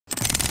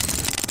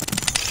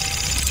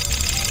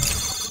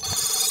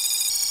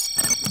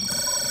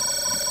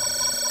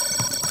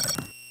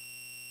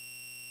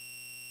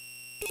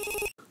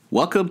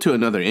Welcome to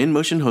another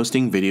InMotion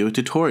Hosting video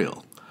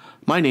tutorial.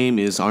 My name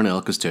is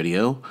Arnel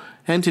Custodio,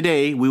 and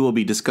today we will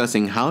be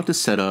discussing how to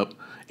set up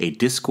a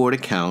Discord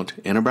account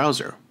in a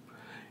browser.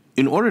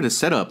 In order to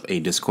set up a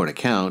Discord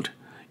account,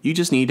 you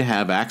just need to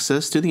have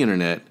access to the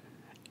internet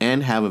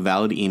and have a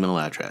valid email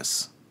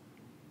address.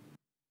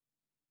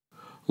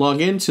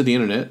 Log into the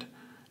internet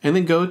and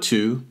then go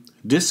to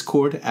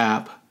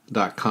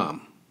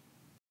discordapp.com.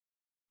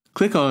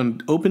 Click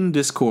on Open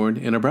Discord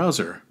in a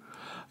browser.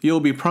 You'll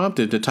be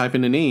prompted to type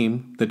in a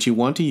name that you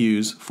want to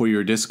use for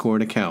your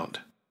Discord account.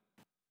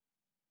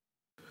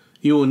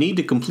 You will need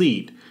to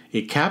complete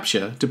a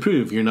Captcha to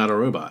prove you're not a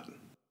robot.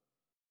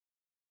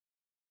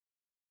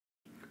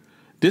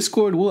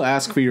 Discord will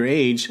ask for your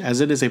age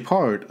as it is a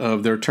part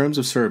of their terms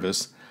of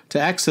service to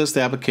access the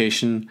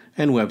application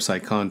and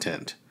website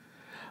content.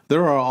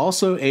 There are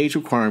also age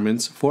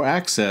requirements for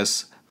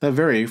access that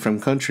vary from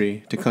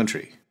country to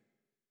country.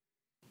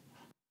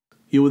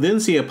 You will then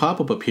see a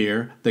pop-up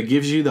appear that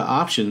gives you the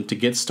option to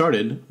get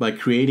started by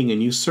creating a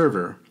new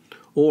server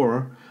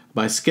or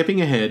by skipping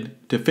ahead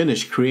to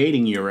finish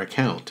creating your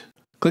account.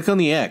 Click on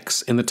the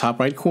X in the top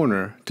right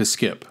corner to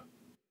skip.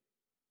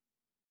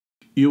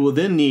 You will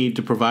then need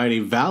to provide a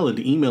valid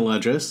email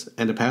address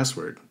and a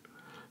password.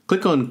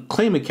 Click on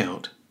Claim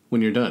Account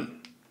when you're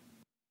done.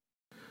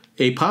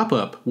 A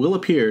pop-up will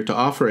appear to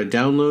offer a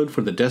download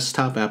for the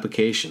desktop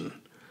application,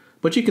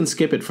 but you can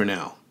skip it for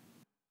now.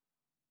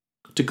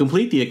 To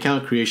complete the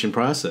account creation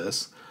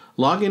process,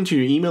 log into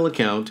your email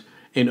account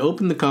and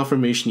open the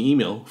confirmation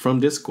email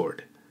from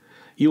Discord.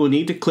 You will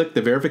need to click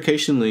the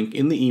verification link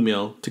in the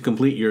email to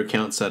complete your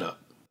account setup.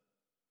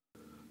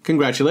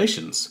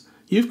 Congratulations!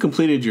 You've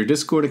completed your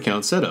Discord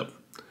account setup.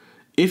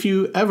 If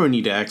you ever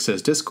need to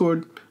access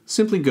Discord,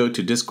 simply go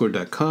to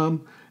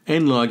discord.com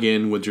and log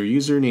in with your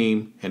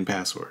username and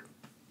password.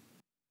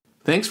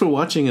 Thanks for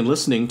watching and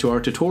listening to our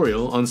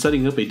tutorial on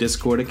setting up a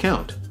Discord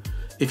account.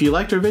 If you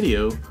liked our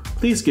video,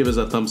 please give us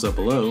a thumbs up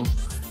below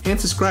and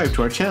subscribe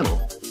to our channel.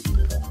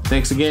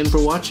 Thanks again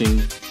for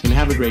watching and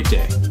have a great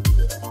day.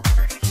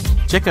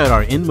 Check out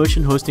our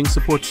InMotion Hosting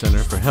Support Center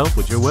for help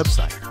with your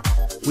website.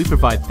 We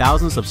provide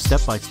thousands of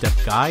step-by-step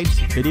guides,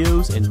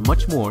 videos, and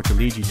much more to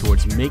lead you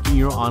towards making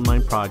your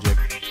online project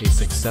a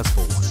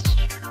successful one.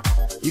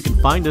 You can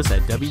find us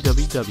at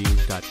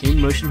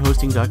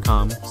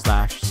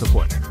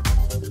www.inmotionhosting.com/support.